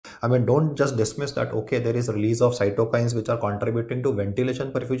I mean, don't just dismiss that, okay, there is release of cytokines which are contributing to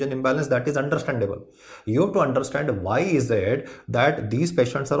ventilation perfusion imbalance. That is understandable. You have to understand why is it that these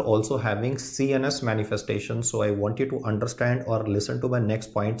patients are also having CNS manifestations. So I want you to understand or listen to my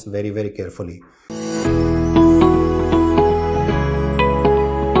next points very, very carefully.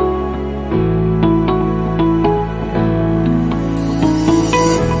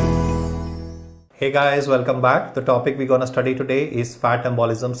 Hey guys, welcome back. The topic we're going to study today is Fat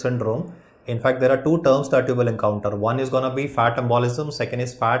Embolism Syndrome. In fact, there are two terms that you will encounter. One is going to be fat embolism, second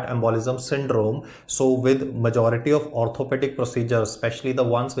is fat embolism syndrome. So with majority of orthopedic procedures, especially the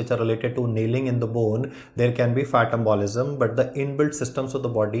ones which are related to nailing in the bone, there can be fat embolism, but the inbuilt systems of the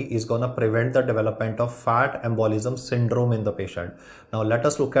body is going to prevent the development of fat embolism syndrome in the patient. Now let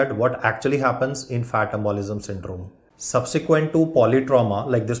us look at what actually happens in fat embolism syndrome. Subsequent to polytrauma,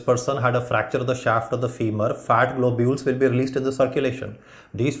 like this person had a fracture of the shaft of the femur, fat globules will be released in the circulation.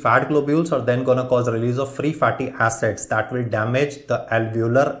 These fat globules are then going to cause release of free fatty acids that will damage the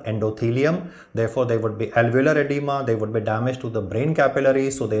alveolar endothelium. Therefore, there would be alveolar edema, there would be damage to the brain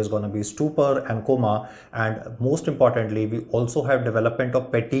capillaries, so there is going to be stupor and coma. And most importantly, we also have development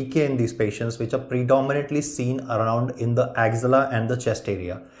of petechiae in these patients, which are predominantly seen around in the axilla and the chest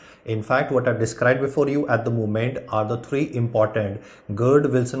area. In fact, what I've described before you at the moment are the three important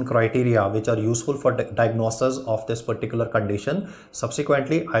Gerd-Wilson criteria which are useful for diagnosis of this particular condition.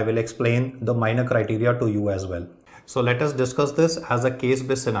 Subsequently, I will explain the minor criteria to you as well. So let us discuss this as a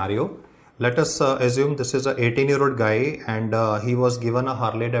case-based scenario. Let us assume this is an 18-year-old guy and he was given a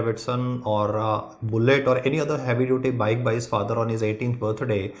Harley Davidson or a Bullet or any other heavy-duty bike by his father on his 18th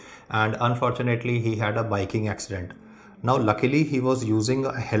birthday, and unfortunately he had a biking accident. Now, luckily, he was using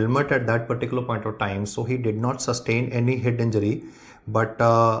a helmet at that particular point of time, so he did not sustain any head injury. But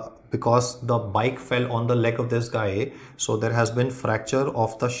because the bike fell on the leg of this guy, so there has been fracture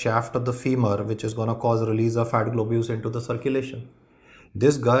of the shaft of the femur, which is going to cause release of fat globules into the circulation.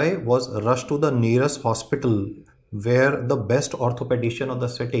 This guy was rushed to the nearest hospital where the best orthopedician of the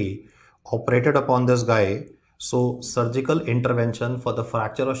city operated upon this guy. So surgical intervention for the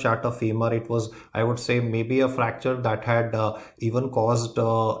fracture of shaft of femur, it was, I would say, maybe a fracture that had even caused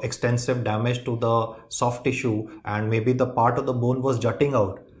extensive damage to the soft tissue, and maybe the part of the bone was jutting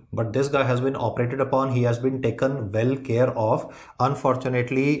out. But this guy has been operated upon, he has been taken well care of.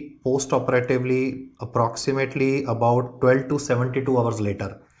 Unfortunately, post-operatively, approximately about 12 to 72 hours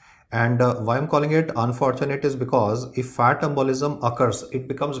later. And why I'm calling it unfortunate is because if fat embolism occurs, it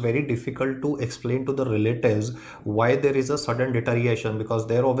becomes very difficult to explain to the relatives why there is a sudden deterioration, because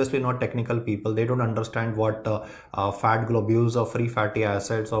they're obviously not technical people. They don't understand what fat globules or free fatty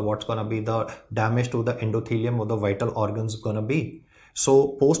acids or what's going to be the damage to the endothelium or the vital organs going to be.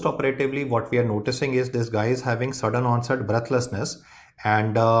 So post-operatively, what we are noticing is this guy is having sudden onset breathlessness.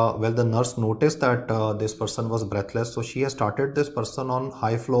 And well, the nurse noticed that this person was breathless, so she has started this person on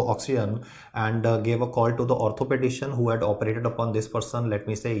high flow oxygen and gave a call to the orthopedician who had operated upon this person, let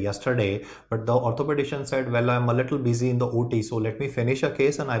me say yesterday. But the orthopedician said, well, I'm a little busy in the OT, so let me finish a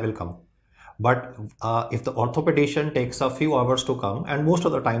case and I will come. But if the orthopedician takes a few hours to come, and most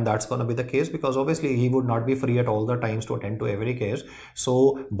of the time that's going to be the case, because obviously he would not be free at all the times to attend to every case.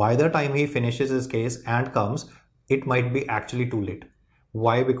 So by the time he finishes his case and comes, it might be actually too late.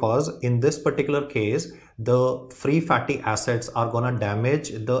 Why? Because in this particular case, the free fatty acids are going to damage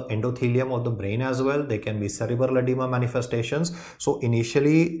the endothelium of the brain as well. They can be cerebral edema manifestations. So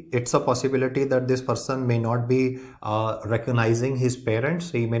initially, it's a possibility that this person may not be recognizing his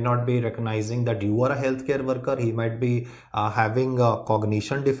parents. He may not be recognizing that you are a healthcare worker. He might be having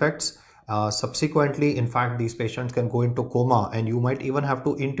cognition defects. Subsequently, in fact, these patients can go into coma and you might even have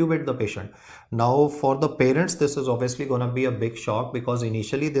to intubate the patient. Now, for the parents, this is obviously going to be a big shock, because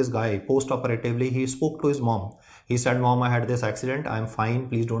initially this guy, post-operatively, he spoke to his mom. He said, Mom, I had this accident. I'm fine.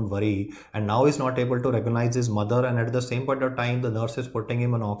 Please don't worry. And now he's not able to recognize his mother. And at the same point of time, the nurse is putting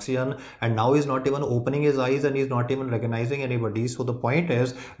him on oxygen. And now he's not even opening his eyes and he's not even recognizing anybody. So the point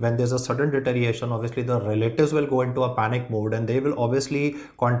is, when there's a sudden deterioration, obviously the relatives will go into a panic mode and they will obviously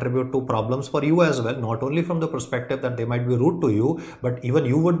contribute to problems for you as well. Not only from the perspective that they might be rude to you, but even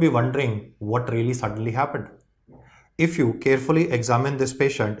you would be wondering what really suddenly happened. If you carefully examine this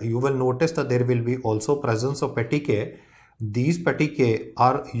patient, you will notice that there will be also presence of petechiae. These petechiae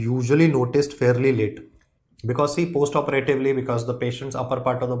are usually noticed fairly late. Because see, post-operatively, because the patient's upper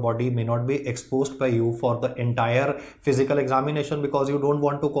part of the body may not be exposed by you for the entire physical examination, because you don't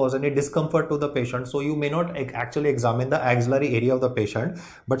want to cause any discomfort to the patient. So you may not actually examine the axillary area of the patient,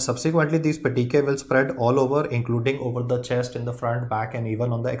 but subsequently these petechiae will spread all over, including over the chest, in the front, back, and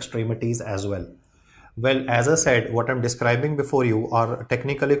even on the extremities as well. Well, as I said, what I'm describing before you are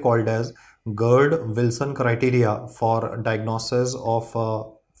technically called as Gerd-Wilson criteria for diagnosis of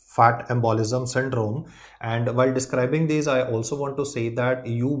fat embolism syndrome. And while describing these, I also want to say that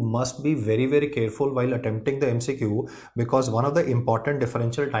you must be very, very careful while attempting the MCQ, because one of the important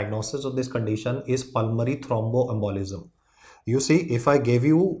differential diagnoses of this condition is pulmonary thromboembolism. You see, if I gave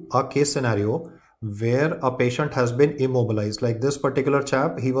you a case scenario where a patient has been immobilized, like this particular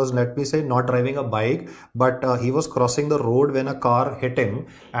chap, he was, let me say, not driving a bike, but he was crossing the road when a car hit him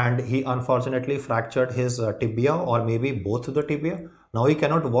and he unfortunately fractured his tibia, or maybe both the tibia. Now he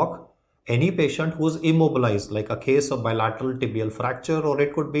cannot walk. Any patient who is immobilized, like a case of bilateral tibial fracture, or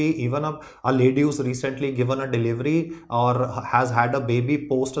it could be even a lady who's recently given a delivery or has had a baby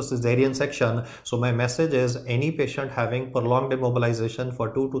post a cesarean section. So my message is, any patient having prolonged immobilization for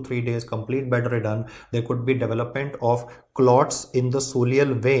 2 to 3 days, complete bedridden, there could be development of clots in the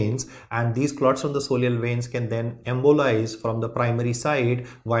soleal veins, and these clots on the soleal veins can then embolize from the primary side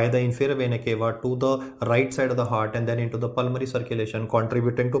via the inferior vena cava to the right side of the heart and then into the pulmonary circulation,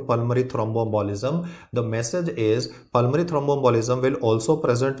 contributing to pulmonary thromboembolism. The message is, pulmonary thromboembolism will also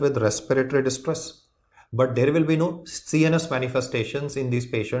present with respiratory distress, but there will be no CNS manifestations in these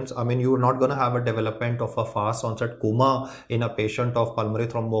patients. I mean, you are not going to have a development of a fast onset coma in a patient of pulmonary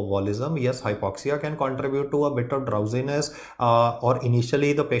thromboembolism. Yes, hypoxia can contribute to a bit of drowsiness, or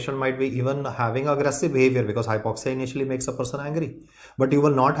initially the patient might be even having aggressive behavior, because hypoxia initially makes a person angry. But you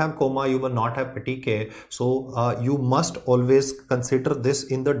will not have coma, you will not have petechiae. So you must always consider this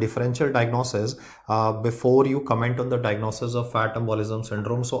in the differential diagnosis before you comment on the diagnosis of fat embolism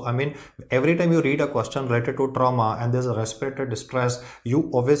syndrome. So I mean, every time you read a question related to trauma and there's a respiratory distress, you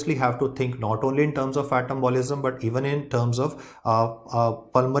obviously have to think not only in terms of fat embolism, but even in terms of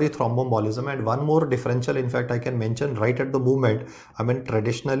pulmonary thromboembolism. And one more differential, in fact, I can mention right at the moment. I mean,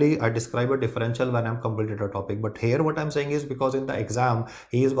 traditionally I describe a differential when I'm completed a topic, but here what I'm saying is, because in the exam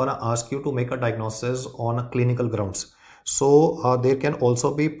he is going to ask you to make a diagnosis on a clinical grounds. So there can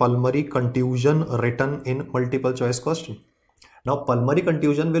also be pulmonary contusion written in multiple choice question. Now, pulmonary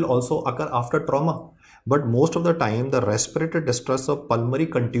contusion will also occur after trauma, but most of the time the respiratory distress of pulmonary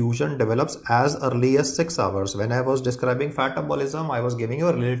contusion develops as early as 6 hours. When I was describing fat embolism, I was giving you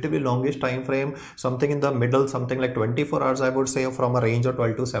a relatively longish time frame, something in the middle, something like 24 hours, I would say, from a range of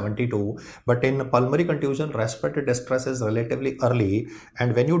 12 to 72. But in pulmonary contusion, respiratory distress is relatively early,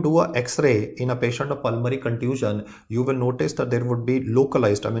 and when you do a X-ray in a patient of pulmonary contusion, you will notice that there would be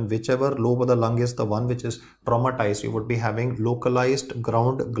localized, I mean, whichever lobe of the lung is the one which is traumatized, you would be having localized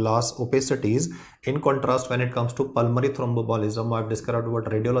ground glass opacities. In contrast, when it comes to pulmonary thromboembolism, I've described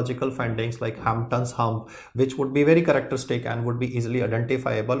about radiological findings like Hampton's hump, which would be very characteristic and would be easily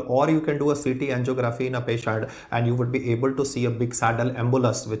identifiable. Or you can do a CT angiography in a patient and you would be able to see a big saddle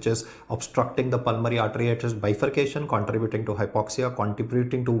embolus, which is obstructing the pulmonary arterial bifurcation, contributing to hypoxia,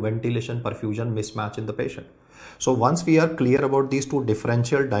 contributing to ventilation perfusion mismatch in the patient. So once we are clear about these two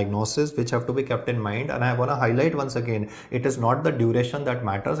differential diagnoses which have to be kept in mind, and I want to highlight once again, it is not the duration that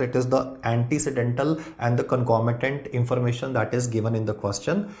matters, it is the antecedental and the concomitant information that is given in the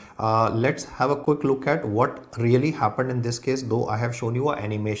question. Let's have a quick look at what really happened in this case, though I have shown you an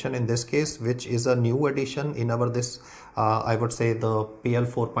animation in this case, which is a new addition in our I would say the PL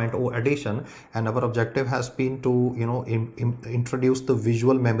 4.0 edition, and our objective has been to introduce the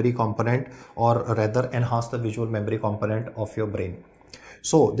visual memory component, or rather enhance the visual memory component of your brain.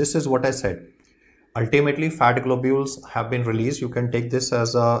 So this is what I said. Ultimately, fat globules have been released. You can take this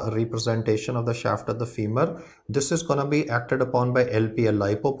as a representation of the shaft of the femur. This is going to be acted upon by LPL,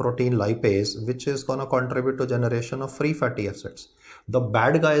 lipoprotein lipase, which is going to contribute to generation of free fatty acids. The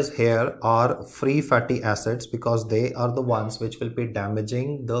bad guys here are free fatty acids, because they are the ones which will be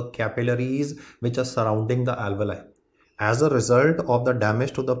damaging the capillaries which are surrounding the alveoli. As a result of the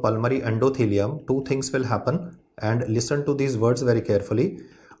damage to the pulmonary endothelium, two things will happen, and listen to these words very carefully.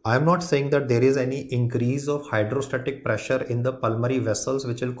 I am not saying that there is any increase of hydrostatic pressure in the pulmonary vessels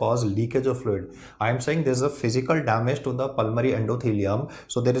which will cause leakage of fluid. I am saying there is a physical damage to the pulmonary endothelium.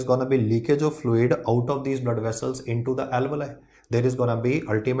 So there is going to be leakage of fluid out of these blood vessels into the alveoli. There is going to be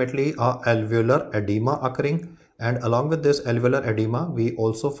ultimately a alveolar edema occurring. And along with this alveolar edema, we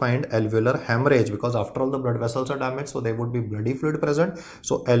also find alveolar hemorrhage, because after all the blood vessels are damaged, so there would be bloody fluid present.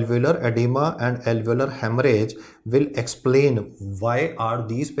 So alveolar edema and alveolar hemorrhage will explain why are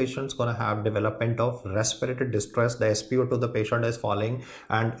these patients going to have development of respiratory distress. The SpO2 the patient is falling,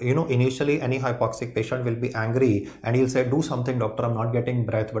 and initially any hypoxic patient will be angry and he'll say, do something doctor, I'm not getting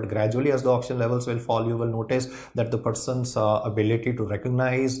breath. But gradually as the oxygen levels will fall, you will notice that the person's ability to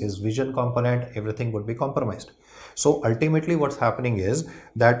recognize his vision component, everything would be compromised. So ultimately what's happening is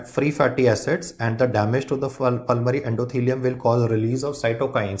that free fatty acids and the damage to the pulmonary endothelium will cause release of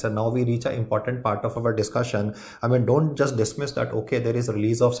cytokines. And now we reach an important part of our discussion. I mean, don't just dismiss that, okay, there is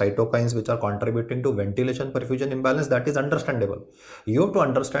release of cytokines which are contributing to ventilation perfusion imbalance. That is understandable. You have to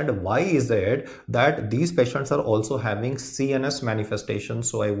understand why is it that these patients are also having CNS manifestations.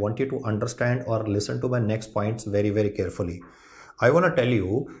 So I want you to understand or listen to my next points very, very carefully. I want to tell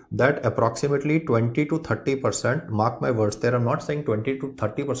you that approximately 20 to 30%, mark my words there, I'm not saying 20 to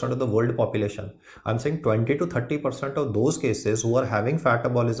 30% of the world population. I'm saying 20 to 30% of those cases who are having fat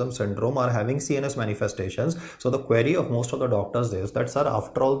embolism syndrome are having CNS manifestations. So the query of most of the doctors is that, sir,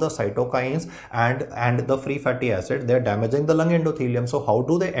 after all the cytokines and the free fatty acid, they're damaging the lung endothelium. So how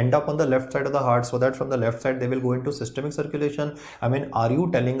do they end up on the left side of the heart so that from the left side they will go into systemic circulation? I mean, are you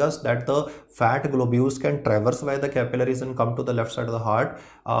telling us that the fat globules can traverse via the capillaries and come to the left side of the heart?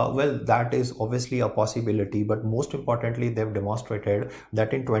 Well, that is obviously a possibility, but most importantly, they've demonstrated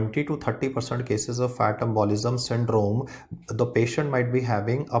that in 20 to 30% cases of fat embolism syndrome, the patient might be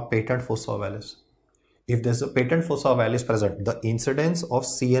having a patent fossa ovalis. If there's a patent fossa ovalis present, the incidence of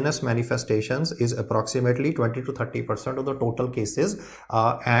CNS manifestations is approximately 20 to 30% of the total cases,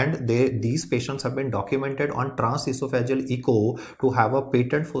 and these patients have been documented on transesophageal echo to have a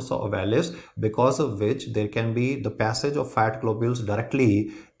patent fossa ovalis, because of which there can be the passage of fat globules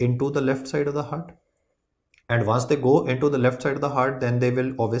directly into the left side of the heart. And once they go into the left side of the heart, then they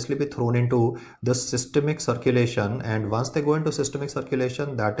will obviously be thrown into the systemic circulation. And once they go into systemic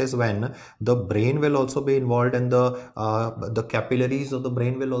circulation, that is when the brain will also be involved, and the capillaries of the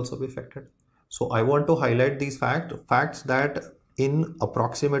brain will also be affected. So I want to highlight these facts that in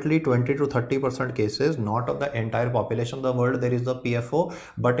approximately 20 to 30% cases, not of the entire population of the world, there is the PFO,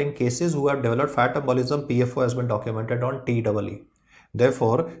 but in cases who have developed fat embolism, PFO has been documented on TEE.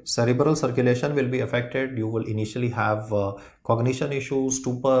 Therefore, cerebral circulation will be affected. You will initially have cognition issues,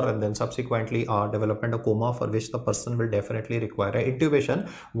 stupor, and then subsequently development of coma, for which the person will definitely require intubation.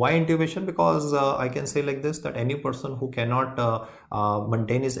 Why intubation? Because I can say like this, that any person who cannot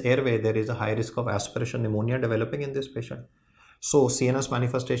maintain his airway, there is a high risk of aspiration pneumonia developing in this patient. So CNS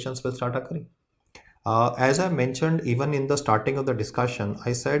manifestations will start occurring. As I mentioned even in the starting of the discussion,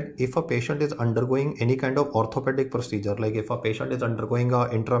 I said if a patient is undergoing any kind of orthopedic procedure, like if a patient is undergoing a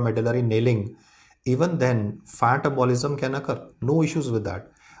intramedullary nailing, even then fat embolism can occur, no issues with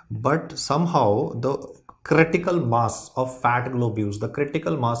that. But somehow the critical mass of fat globules, the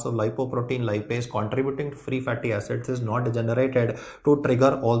critical mass of lipoprotein lipase contributing to free fatty acids is not generated to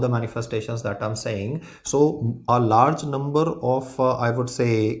trigger all the manifestations that I'm saying. So a large number of I would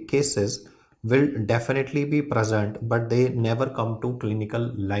say cases will definitely be present, but they never come to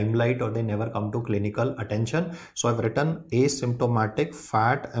clinical limelight, or they never come to clinical attention. So I've written asymptomatic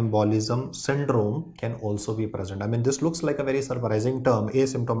fat embolism syndrome can also be present. I mean, this looks like a very surprising term,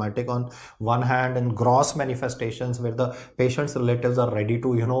 asymptomatic on one hand, and gross manifestations where the patient's relatives are ready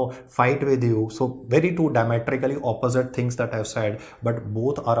to, fight with you. So very two diametrically opposite things that I've said, but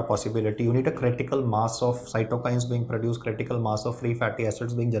both are a possibility. You need a critical mass of cytokines being produced, critical mass of free fatty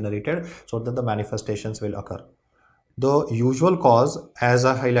acids being generated, so that the manifestations will occur. The usual cause, as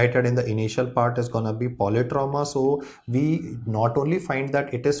I highlighted in the initial part, is going to be polytrauma. So we not only find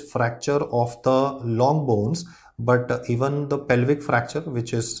that it is fracture of the long bones, but even the pelvic fracture,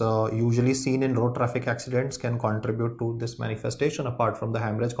 which is usually seen in road traffic accidents, can contribute to this manifestation, apart from the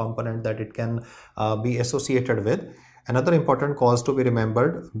hemorrhage component that it can be associated with. Another important cause to be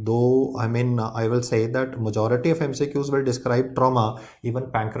remembered, though I will say that majority of MCQs will describe trauma, even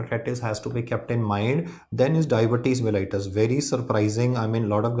pancreatitis has to be kept in mind. Then is diabetes mellitus. Very surprising. I mean, a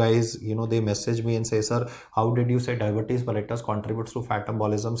lot of guys, they message me and say, sir, how did you say diabetes mellitus contributes to fat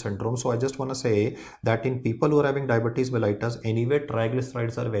embolism syndrome? So I just want to say that in people who are having diabetes mellitus, anyway,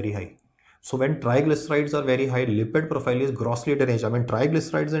 triglycerides are very high. So when triglycerides are very high, lipid profile is grossly deranged. I mean,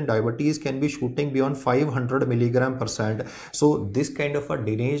 triglycerides in diabetes can be shooting beyond 500 mg/%. So this kind of a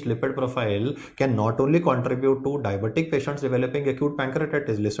deranged lipid profile can not only contribute to diabetic patients developing acute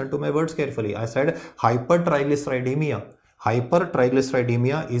pancreatitis. Listen to my words carefully. I said hypertriglyceridemia.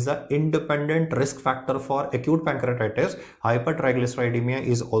 Hypertriglyceridemia is an independent risk factor for acute pancreatitis. Hypertriglyceridemia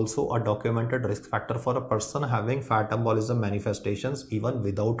is also a documented risk factor for a person having fat embolism manifestations even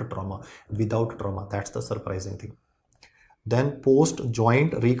without trauma. That's the surprising thing. Then post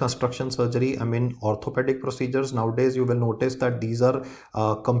joint reconstruction surgery, orthopedic procedures nowadays, you will notice that these are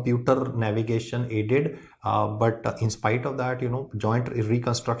computer navigation aided, but in spite of that, joint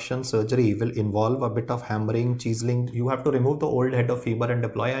reconstruction surgery will involve a bit of hammering, chiseling. You have to remove the old head of femur and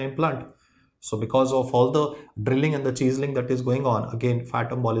deploy an implant. So because of all the drilling and the chiseling that is going on, again, fat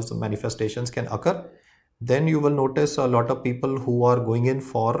embolism manifestations can occur. Then you will notice a lot of people who are going in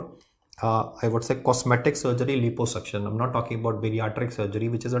for I would say cosmetic surgery, liposuction. I'm not talking about bariatric surgery,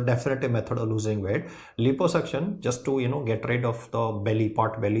 which is a definitive method of losing weight. Liposuction, just to get rid of the belly,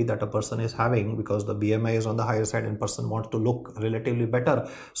 pot belly that a person is having, because the BMI is on the higher side and person wants to look relatively better.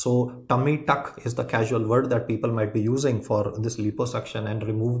 So tummy tuck is the casual word that people might be using for this liposuction and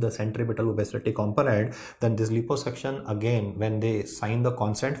remove the centripetal obesity component. Then this liposuction, again, when they sign the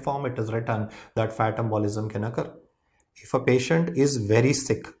consent form, it is written that fat embolism can occur. If a patient is very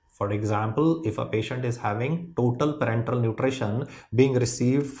sick, for example, if a patient is having total parenteral nutrition being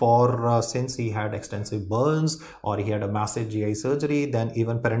received for since he had extensive burns or he had a massive GI surgery, then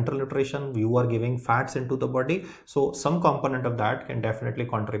even parenteral nutrition, you are giving fats into the body. So some component of that can definitely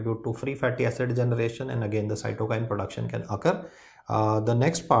contribute to free fatty acid generation, and again the cytokine production can occur. The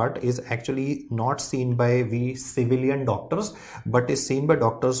next part is actually not seen by we civilian doctors, but is seen by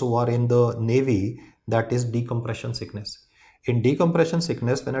doctors who are in the Navy, that is decompression sickness. In decompression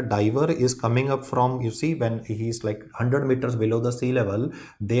sickness, when a diver is coming up from, you see, when he's like 100 meters below the sea level,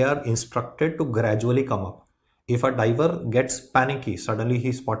 they are instructed to gradually come up. If a diver gets panicky, suddenly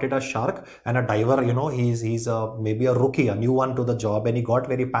he spotted a shark, and a diver, he's maybe a rookie, a new one to the job, and he got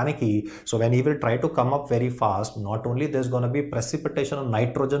very panicky. So when he will try to come up very fast, not only there's going to be precipitation of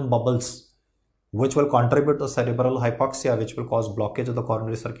nitrogen bubbles, which will contribute to cerebral hypoxia, which will cause blockage of the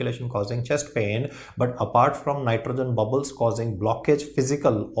coronary circulation, causing chest pain. But apart from nitrogen bubbles causing blockage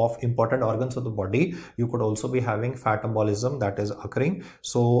physical of important organs of the body, you could also be having fat embolism that is occurring.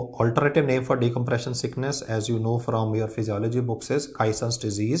 So alternative name for decompression sickness, as you know from your physiology books, is Kaison's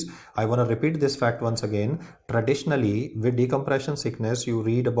disease. I want to repeat this fact once again. Traditionally, with decompression sickness, you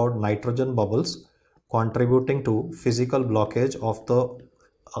read about nitrogen bubbles contributing to physical blockage of the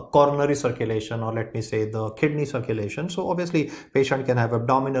coronary circulation, or let me say the kidney circulation. So obviously patient can have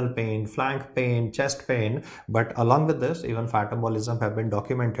abdominal pain, flank pain, chest pain, but along with this even fat embolism have been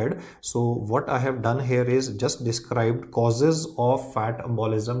documented. So what I have done here is just described causes of fat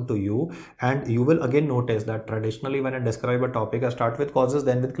embolism to you, and you will again notice that traditionally when I describe a topic, I start with causes,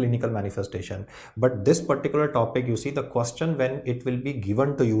 then with clinical manifestation. But this particular topic, you see, the question when it will be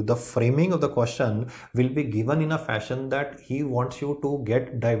given to you, the framing of the question will be given in a fashion that he wants you to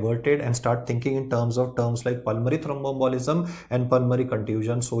get diverted and start thinking in terms like pulmonary thromboembolism and pulmonary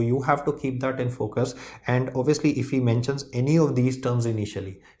contusion. So you have to keep that in focus. And obviously if he mentions any of these terms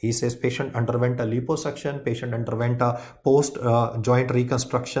initially, he says patient underwent a liposuction, patient underwent a post joint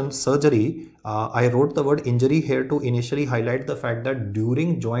reconstruction surgery. I wrote the word injury here to initially highlight the fact that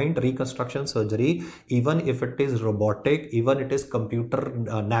during joint reconstruction surgery, even if it is robotic, even it is computer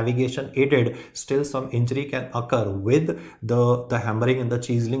navigation aided, still some injury can occur with the hammering and the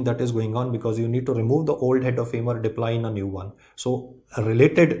chiseling that is going on, because you need to remove the old head of femur, deploy in a new one. So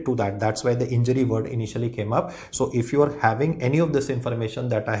related to that, that's why the injury word initially came up. So if you are having any of this information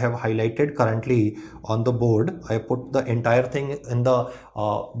that I have highlighted currently on the board, I put the entire thing in the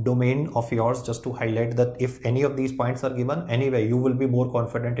domain of yours just to highlight that if any of these points are given, anyway you will be more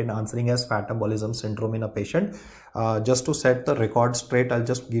confident in answering as fat embolism syndrome in a patient. Just to set the record straight, I'll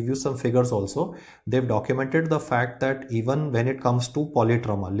just give you some figures also. They've documented the fact that even when it comes to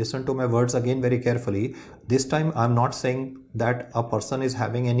polytrauma, listen to my words again very carefully. This time I'm not saying that a person is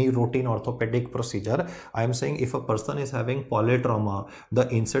having any routine orthopedic procedure. I am saying if a person is having polytrauma, the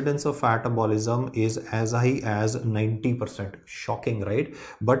incidence of fat embolism is as high as 90%. Shocking, right?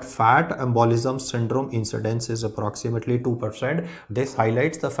 But fat embolism syndrome incidence is approximately 2%. This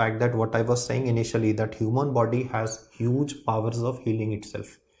highlights the fact that what I was saying initially, that human body has huge powers of healing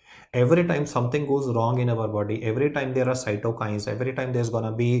itself. Every time something goes wrong in our body, every time there are cytokines, every time there's going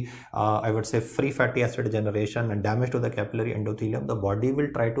to be, I would say, free fatty acid generation and damage to the capillary endothelium, the body will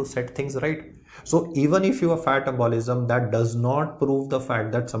try to set things right. So even if you have fat embolism, that does not prove the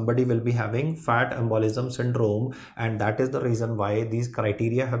fact that somebody will be having fat embolism syndrome. And that is the reason why these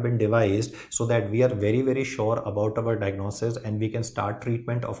criteria have been devised, so that we are very, very sure about our diagnosis and we can start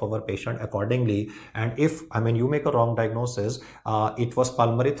treatment of our patient accordingly. And if, you make a wrong diagnosis, it was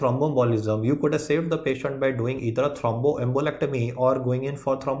pulmonary thromboembolism, you could have saved the patient by doing either a thromboembolectomy or going in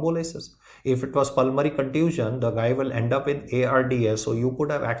for thrombolysis. If it was pulmonary contusion, the guy will end up in ARDS. So you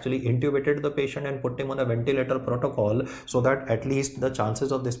could have actually intubated the patient and put him on a ventilator protocol, so that at least the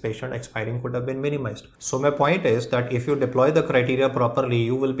chances of this patient expiring could have been minimized. So my point is that if you deploy the criteria properly,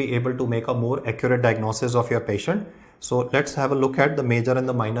 you will be able to make a more accurate diagnosis of your patient. So let's have a look at the major and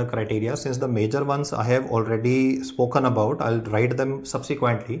the minor criteria. Since the major ones I have already spoken about, I'll write them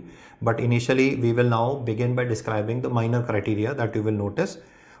subsequently. But initially we will now begin by describing the minor criteria that you will notice.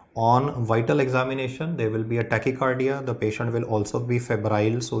 On vital examination, there will be a tachycardia. The patient will also be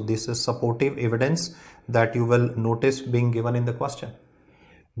febrile. So this is supportive evidence that you will notice being given in the question.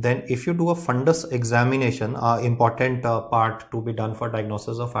 Then if you do a fundus examination, important part to be done for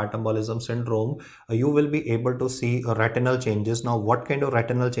diagnosis of fat embolism syndrome, you will be able to see retinal changes. Now, what kind of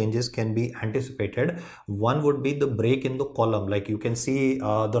retinal changes can be anticipated? One would be the break in the column. Like you can see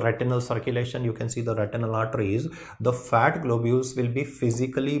the retinal circulation, you can see the retinal arteries. The fat globules will be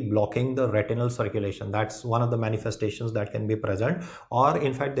physically blocking the retinal circulation. That's one of the manifestations that can be present. Or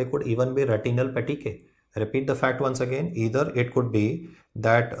in fact, there could even be retinal petechiae. Repeat the fact once again. Either it could be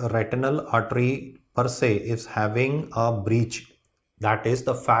that retinal artery per se is having a breach, that is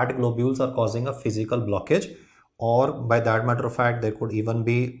the fat globules are causing a physical blockage, or by that matter of fact there could even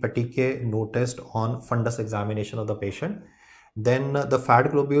be petechiae noticed on fundus examination of the patient. Then the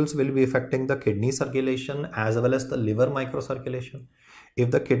fat globules will be affecting the kidney circulation as well as the liver microcirculation. If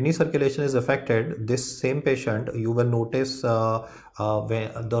the kidney circulation is affected, this same patient, you will notice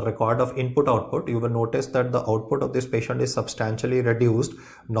when the record of input output, you will notice that the output of this patient is substantially reduced.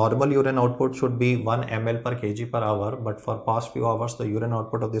 Normal urine output should be 1 ml per kg per hour, but for past few hours the urine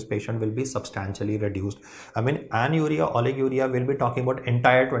output of this patient will be substantially reduced. I mean, anuria, oliguria will be talking about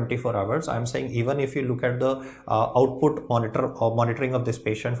entire 24 hours. I'm saying even if you look at the output monitoring of this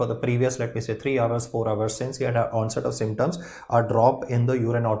patient for the previous, let me say 3 hours, 4 hours since he had an onset of symptoms, a drop in the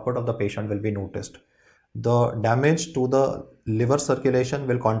urine output of the patient will be noticed. The damage to the liver circulation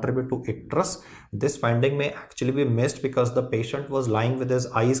will contribute to icterus. This finding may actually be missed because the patient was lying with his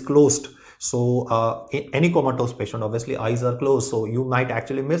eyes closed. So in any comatose patient, obviously eyes are closed, so you might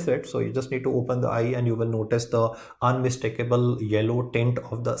actually miss it. So you just need to open the eye and you will notice the unmistakable yellow tint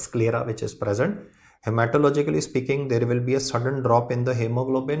of the sclera which is present. Hematologically speaking, there will be a sudden drop in the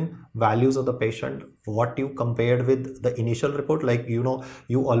hemoglobin values of the patient. What you compared with the initial report, like you know,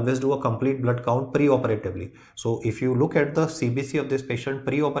 you always do a complete blood count pre-operatively. So if you look at the CBC of this patient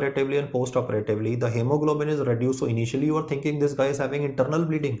pre-operatively and post-operatively, the hemoglobin is reduced. So initially you are thinking this guy is having internal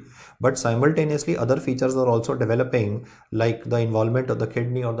bleeding, but simultaneously other features are also developing, like the involvement of the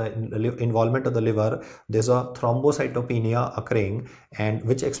kidney or the involvement of the liver. There's a thrombocytopenia occurring, and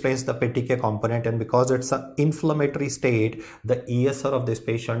which explains the petechiae component. And because it's an inflammatory state, the ESR of this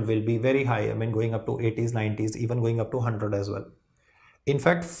patient will be very high. I mean, going up to 80s, 90s, even going up to 100 as well. In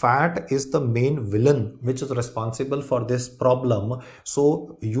fact, fat is the main villain which is responsible for this problem.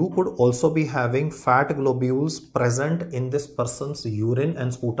 So you could also be having fat globules present in this person's urine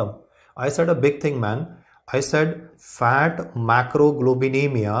and sputum. I said a big thing, man. I said fat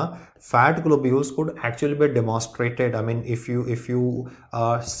macroglobinemia. Fat globules could actually be demonstrated. I mean, if you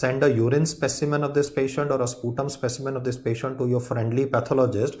send a urine specimen of this patient or a sputum specimen of this patient to your friendly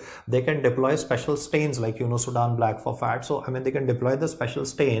pathologist, they can deploy special stains like, you know, Sudan black for fat. So, I mean, they can deploy the special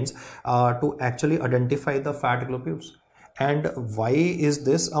stains to actually identify the fat globules. And why is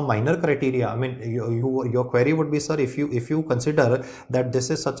this a minor criteria? I mean, your query would be, sir, if you consider that this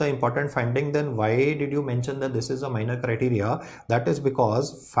is such an important finding, then why did you mention that this is a minor criteria? That is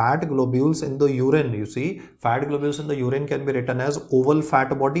because fat globules in the urine, you see, fat globules in the urine can be written as oval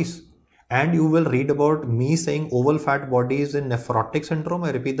fat bodies. And you will read about me saying oval fat bodies in nephrotic syndrome.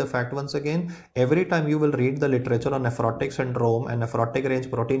 I repeat the fact once again. Every time you will read the literature on nephrotic syndrome and nephrotic range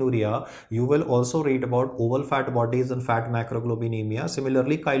proteinuria, you will also read about oval fat bodies and fat macroglobinemia.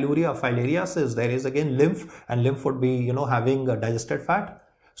 Similarly, chyluria, filariasis, there is again lymph, and lymph would be, you know, having digested fat.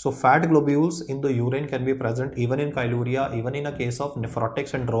 So fat globules in the urine can be present even in chyluria, even in a case of nephrotic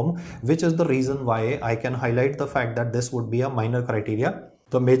syndrome, which is the reason why I can highlight the fact that this would be a minor criteria.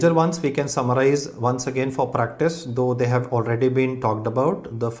 The major ones we can summarize once again for practice, though they have already been talked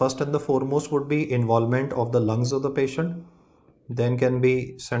about. The first and the foremost would be involvement of the lungs of the patient. Then can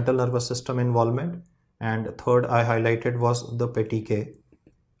be central nervous system involvement. And third I highlighted was the petechiae.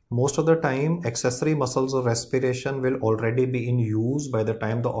 Most of the time, accessory muscles of respiration will already be in use by the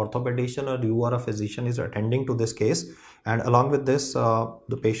time the orthopedician or you or a physician is attending to this case. And along with this,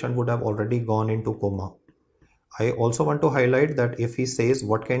 the patient would have already gone into coma. I also want to highlight that if he says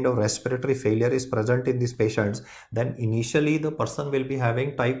what kind of respiratory failure is present in these patients, then initially the person will be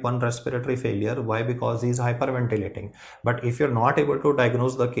having type 1 respiratory failure. Why? Because he is hyperventilating. But if you're not able to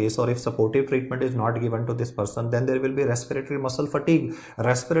diagnose the case, or if supportive treatment is not given to this person, then there will be respiratory muscle fatigue.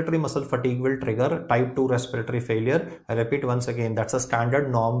 Respiratory muscle fatigue will trigger type 2 respiratory failure. I repeat once again, that's a standard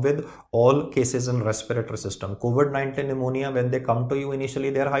norm with all cases in respiratory system. COVID-19 pneumonia, when they come to you initially,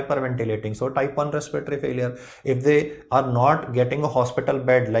 they are hyperventilating. So type 1 respiratory failure. If they are not getting a hospital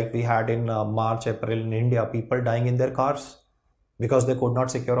bed like we had in March, April in India, people dying in their cars, because they could not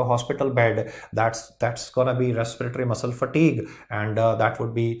secure a hospital bed. That's gonna be respiratory muscle fatigue, and that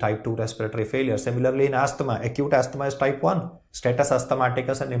would be type 2 respiratory failure. Similarly, in asthma, acute asthma is type 1, status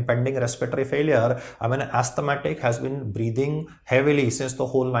asthmaticus and impending respiratory failure. I mean, asthmatic has been breathing heavily since the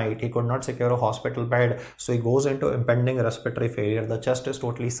whole night. He could not secure a hospital bed, so he goes into impending respiratory failure. The chest is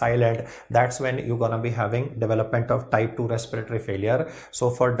totally silent. That's when you're gonna be having development of type 2 respiratory failure. So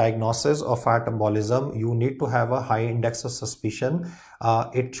for diagnosis of fat embolism, you need to have a high index of suspicion.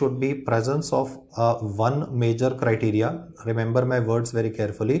 It should be presence of one major criteria. Remember my words very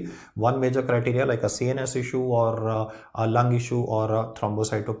carefully. One major criteria like a CNS issue or a lung issue or a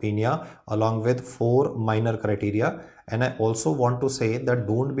thrombocytopenia, along with 4 minor criteria. And I also want to say that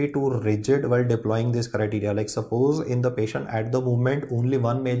don't be too rigid while deploying this criteria. Like suppose in the patient at the moment only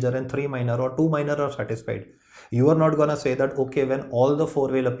 1 major and 3 minor or 2 minor are satisfied. You are not gonna say that okay, when all the 4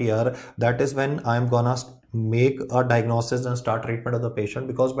 will appear, that is when I'm gonna make a diagnosis and start treatment of the patient,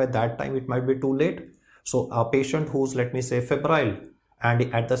 because by that time it might be too late. So a patient who's, let me say, febrile, and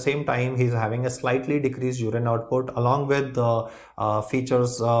at the same time he's having a slightly decreased urine output along with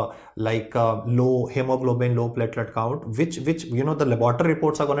features like low hemoglobin, low platelet count, which you know the laboratory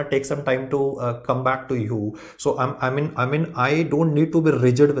reports are going to take some time to come back to you. So I don't need to be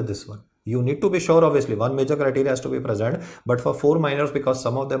rigid with this one. You need to be sure, obviously, 1 major criteria has to be present, but for 4 minors, because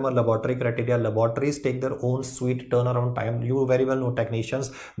some of them are laboratory criteria, laboratories take their own sweet turnaround time. You very well know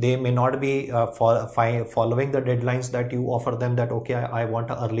technicians, they may not be following the deadlines that you offer them, that okay, I want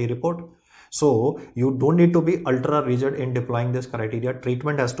an early report. So you don't need to be ultra rigid in deploying this criteria.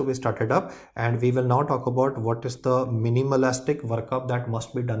 Treatment has to be started up, and we will now talk about what is the minimalistic workup that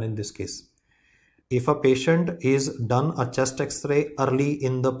must be done in this case. If a patient is done a chest x-ray early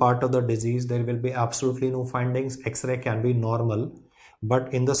in the part of the disease, there will be absolutely no findings. X-ray can be normal.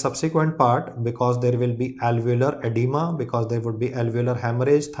 But in the subsequent part, because there will be alveolar edema, because there would be alveolar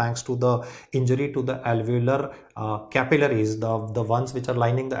hemorrhage thanks to the injury to the alveolar capillaries, the ones which are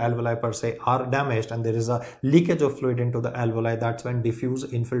lining the alveoli per se are damaged, and there is a leakage of fluid into the alveoli, that's when diffuse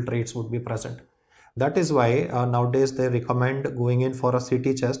infiltrates would be present. That is why nowadays they recommend going in for a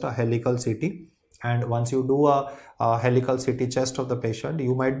CT chest, a helical CT. And once you do a helical CT chest of the patient,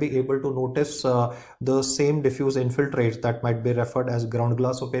 you might be able to notice the same diffuse infiltrates that might be referred as ground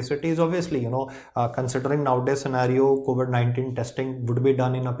glass opacities. Obviously, you know, considering nowadays scenario, COVID-19 testing would be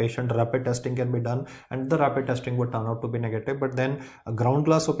done in a patient, rapid testing can be done, and the rapid testing would turn out to be negative. But then ground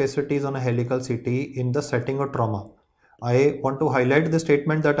glass opacities on a helical CT in the setting of trauma, I want to highlight the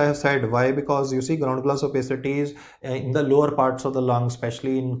statement that I have said. Why? Because you see ground glass opacities in the lower parts of the lung,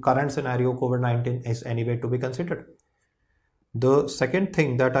 especially in current scenario, COVID-19 is anyway to be considered. The second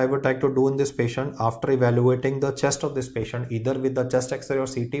thing that I would like to do in this patient, after evaluating the chest of this patient, either with the chest X-ray or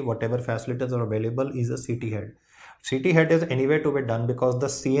CT, whatever facilities are available, is a CT head. CT head is anyway to be done because the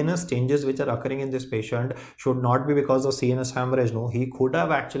CNS changes which are occurring in this patient should not be because of CNS hemorrhage. No, he could have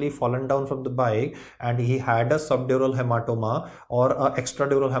actually fallen down from the bike and he had a subdural hematoma or a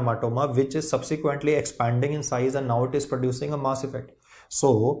extradural hematoma, which is subsequently expanding in size, and now it is producing a mass effect.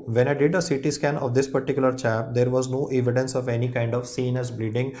 So when I did a CT scan of this particular chap, there was no evidence of any kind of CNS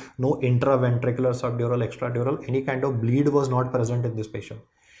bleeding, no intraventricular, subdural, extradural, any kind of bleed was not present in this patient.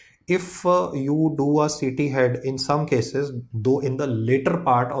 If you do a CT head, in some cases, though in the later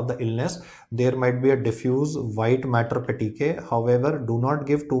part of the illness, there might be a diffuse white matter petechiae. However, do not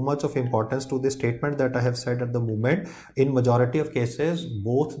give too much of importance to the statement that I have said at the moment. In majority of cases,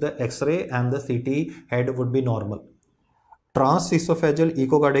 both the X-ray and the CT head would be normal. Transesophageal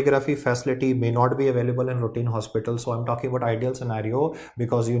echocardiography facility may not be available in routine hospitals. So I'm talking about ideal scenario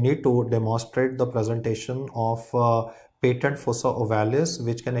because you need to demonstrate the presentation of patent fossa ovalis,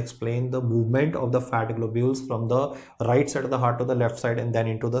 which can explain the movement of the fat globules from the right side of the heart to the left side and then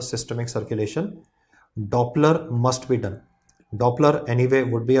into the systemic circulation. Doppler must be done. Doppler anyway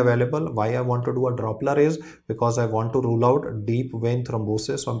would be available. Why I want to do a Doppler is because I want to rule out deep vein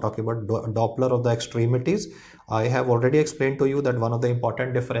thrombosis. So I'm talking about Doppler of the extremities. I have already explained to you that one of the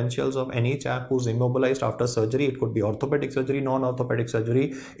important differentials of any chap who's immobilized after surgery, it could be orthopedic surgery, non-orthopedic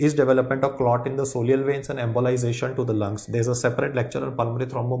surgery, is development of clot in the soleal veins and embolization to the lungs. There's a separate lecture on pulmonary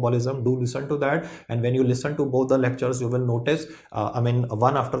thromboembolism. Do listen to that. And when you listen to both the lectures, you will notice,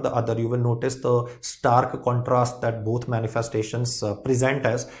 one after the other, you will notice the stark contrast that both manifestations present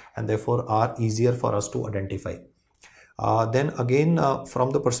as, and therefore are easier for us to identify. Then again,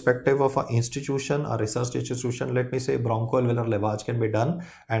 from the perspective of an institution, a research institution, let me say bronchoalveolar lavage can be done,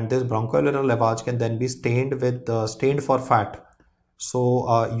 and this bronchoalveolar lavage can then be stained with stained for fat.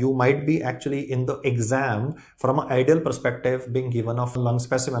 So you might be actually in the exam from an ideal perspective being given a lung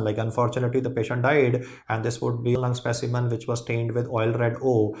specimen. Like unfortunately the patient died and this would be a lung specimen which was stained with oil red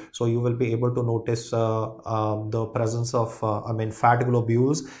O. So you will be able to notice the presence of fat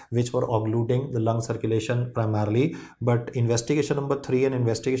globules which were occluding the lung circulation primarily. But investigation number 3 and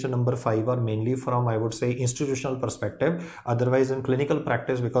investigation number 5 are mainly from, I would say, institutional perspective. Otherwise in clinical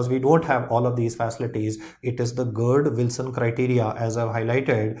practice, because we don't have all of these facilities, it is the Gerd-Wilson criteria, as I've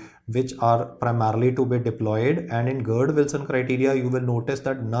highlighted, which are primarily to be deployed. And in Gerd-Wilson criteria, you will notice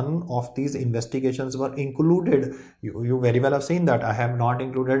that none of these investigations were included. You very well have seen that I have not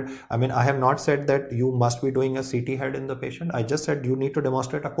included. I have not said that you must be doing a CT head in the patient. I just said you need to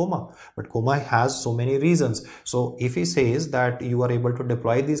demonstrate a coma, but coma has so many reasons. So if he says that you are able to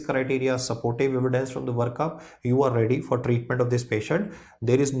deploy these criteria, supportive evidence from the workup, you are ready for treatment of this patient.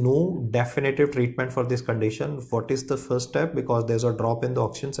 There is no definitive treatment for this condition. What is the first step? Because there's a drop in the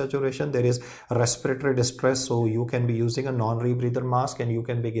oxygen saturation, there is respiratory distress, so you can be using a non-rebreather mask and you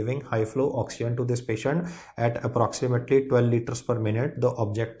can be giving high flow oxygen to this patient at approximately 12 liters per minute. The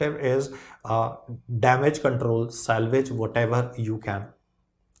objective is damage control, salvage whatever you can.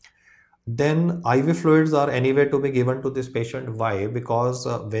 Then IV fluids are anyway to be given to this patient. Why? Because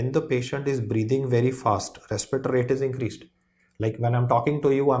when the patient is breathing very fast, respiratory rate is increased. Like when I'm talking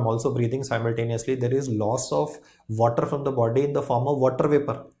to you, I'm also breathing simultaneously. There is loss of water from the body in the form of water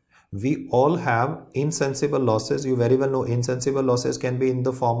vapor. We all have insensible losses. You very well know insensible losses can be in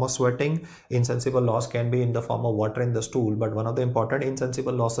the form of sweating. Insensible loss can be in the form of water in the stool. But one of the important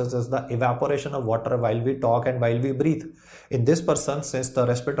insensible losses is the evaporation of water while we talk and while we breathe. In this person, since the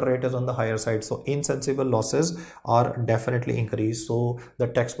respiratory rate is on the higher side, so insensible losses are definitely increased. So the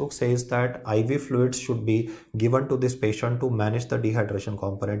textbook says that IV fluids should be given to this patient to manage the dehydration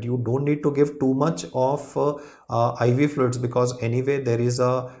component. You don't need to give too much of IV fluids, because anyway there is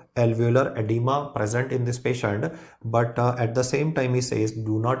a alveolar edema present in this patient. But at the same time, he says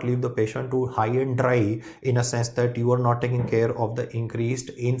do not leave the patient to high and dry, in a sense that you are not taking care of the increased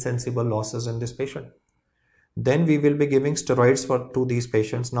insensible losses in this patient. Then we will be giving steroids to these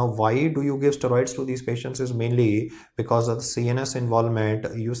patients. Now, why do you give steroids to these patients is mainly because of the CNS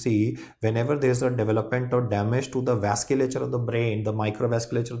involvement. You see, whenever there is a development or damage to the vasculature of the brain, the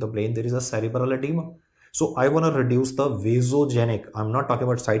microvasculature of the brain, there is a cerebral edema. So I want to reduce the vasogenic. I'm not talking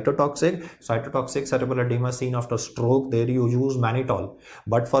about cytotoxic. Cytotoxic cerebral edema seen after stroke, there you use mannitol.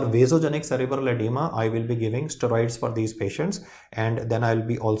 But for vasogenic cerebral edema, I will be giving steroids for these patients. And then I'll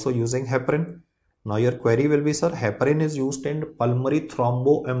be also using heparin. Now your query will be, sir, heparin is used in pulmonary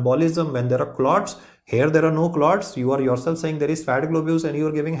thromboembolism when there are clots. Here there are no clots. You are yourself saying there is fat globules and you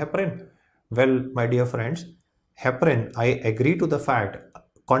are giving heparin. Well, my dear friends, heparin, I agree to the fact,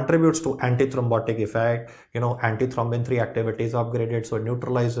 contributes to antithrombotic effect. Antithrombin 3 activity is upgraded, so it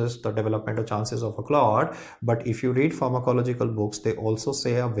neutralizes the development of chances of a clot. But if you read pharmacological books, they also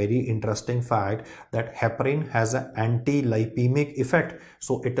say a very interesting fact that heparin has an anti-lipemic effect.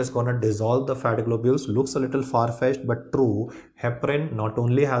 So it is going to dissolve the fat globules. Looks a little far-fetched, but true. Heparin not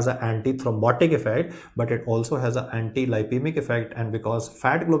only has an anti-thrombotic effect, but it also has an anti-lipemic effect. And because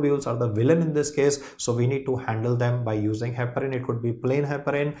fat globules are the villain in this case, so we need to handle them by using heparin. It could be plain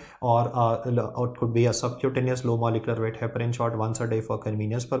heparin, or it could be a subcutaneous low molecular weight heparin shot once a day for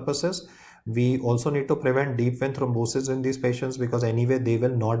convenience purposes. We also need to prevent deep vein thrombosis in these patients, because anyway they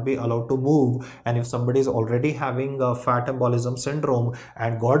will not be allowed to move. And if somebody is already having a fat embolism syndrome,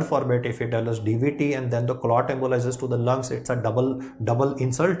 and God forbid if it does DVT and then the clot embolizes to the lungs, it's a double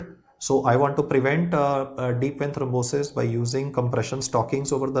insult. So I want to prevent deep vein thrombosis by using compression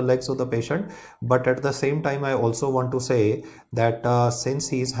stockings over the legs of the patient. But at the same time, I also want to say that since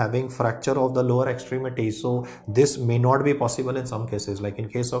he is having fracture of the lower extremity, so this may not be possible in some cases. Like in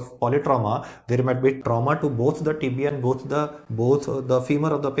case of polytrauma, there might be trauma to both the tibia and both the femur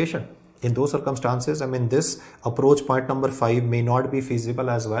of the patient. In those circumstances, this approach, point number 5, may not be feasible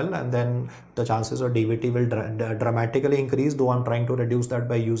as well, and then the chances of DVT will dramatically increase, though I'm trying to reduce that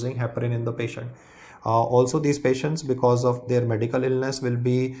by using heparin in the patient. Also, these patients, because of their medical illness, will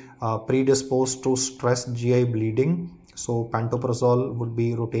be predisposed to stress GI bleeding. So pantoprazole would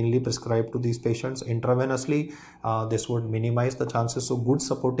be routinely prescribed to these patients intravenously. This would minimize the chances. So good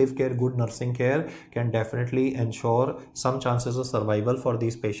supportive care, good nursing care can definitely ensure some chances of survival for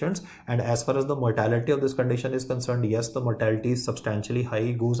these patients. And as far as the mortality of this condition is concerned, yes, the mortality is substantially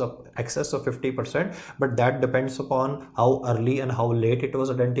high, goes up excess of 50%, but that depends upon how early and how late it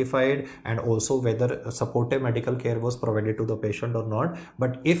was identified, and also whether supportive medical care was provided to the patient or not.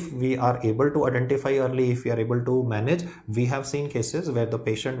 But if we are able to identify early, if we are able to manage, we have seen cases where the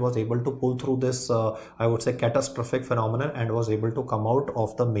patient was able to pull through this, I would say, catastrophic phenomenon and was able to come out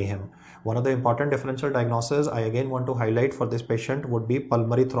of the mayhem. One of the important differential diagnoses I again want to highlight for this patient would be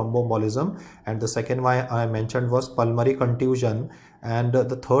pulmonary thromboembolism, and the second one I mentioned was pulmonary contusion. And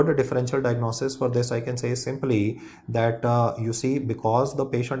the third differential diagnosis for this I can say is simply that you see, because the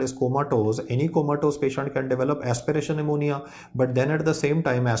patient is comatose, any comatose patient can develop aspiration pneumonia, but then at the same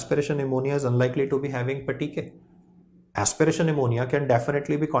time aspiration pneumonia is unlikely to be having petechiae. Aspiration pneumonia can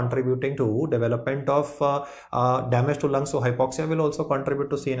definitely be contributing to development of damage to lungs. So hypoxia will also contribute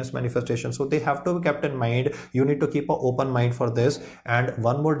to CNS manifestation. So they have to be kept in mind. You need to keep an open mind for this. And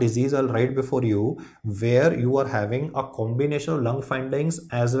one more disease I'll write before you, where you are having a combination of lung findings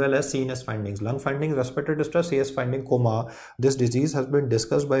as well as CNS findings. Lung findings, respiratory distress, CS finding, coma. This disease has been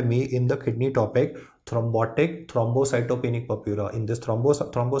discussed by me in the kidney topic, thrombotic thrombocytopenic purpura. In this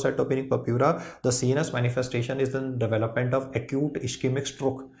thrombocytopenic purpura, the CNS manifestation is the development of acute ischemic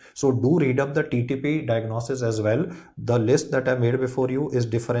stroke. So do read up the TTP diagnosis as well. The list that I made before you is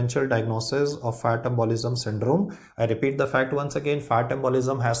differential diagnosis of fat embolism syndrome. I repeat the fact once again, fat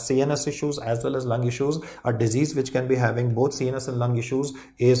embolism has CNS issues as well as lung issues. A disease which can be having both CNS and lung issues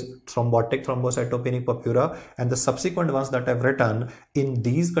is thrombotic thrombocytopenic purpura, and the subsequent ones that I've written, in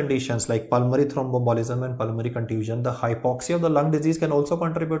these conditions like pulmonary thromboembolism and pulmonary contusion, the hypoxia of the lung disease can also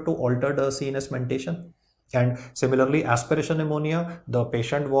contribute to altered CNS mentation. And similarly, aspiration pneumonia, the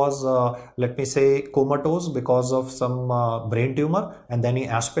patient was, let me say, comatose because of some brain tumor, and then he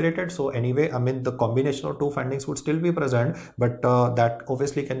aspirated. So anyway, I mean, the combination of two findings would still be present, but that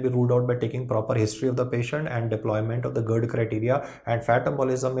obviously can be ruled out by taking proper history of the patient and deployment of the GERD criteria. And fat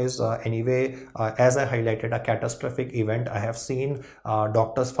embolism is anyway, as I highlighted, a catastrophic event. I have seen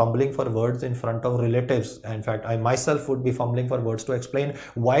doctors fumbling for words in front of relatives. In fact, I myself would be fumbling for words to explain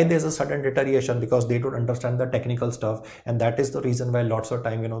why there's a sudden deterioration, because they don't understand the technical stuff. And that is the reason why lots of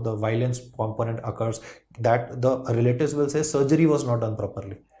time, the violence component occurs, that the relatives will say surgery was not done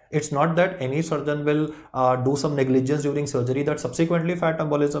properly. It's not that any surgeon will do some negligence during surgery that subsequently fat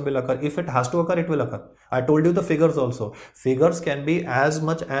embolism will occur. If it has to occur, it will occur. I told you the figures also. Figures can be as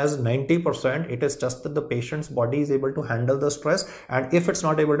much as 90%. It is just that the patient's body is able to handle the stress. And if it's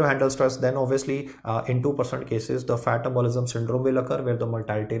not able to handle stress, then obviously in 2% cases, the fat embolism syndrome will occur, where the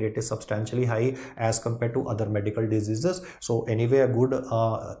mortality rate is substantially high as compared to other medical diseases. So anyway, a good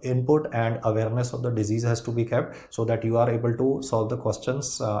input and awareness of the disease has to be kept so that you are able to solve the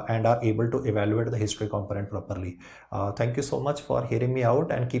questions and are able to evaluate the history component properly. Thank you so much for hearing me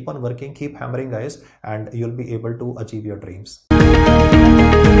out, and keep on working, keep hammering guys, and you'll be able to achieve your dreams.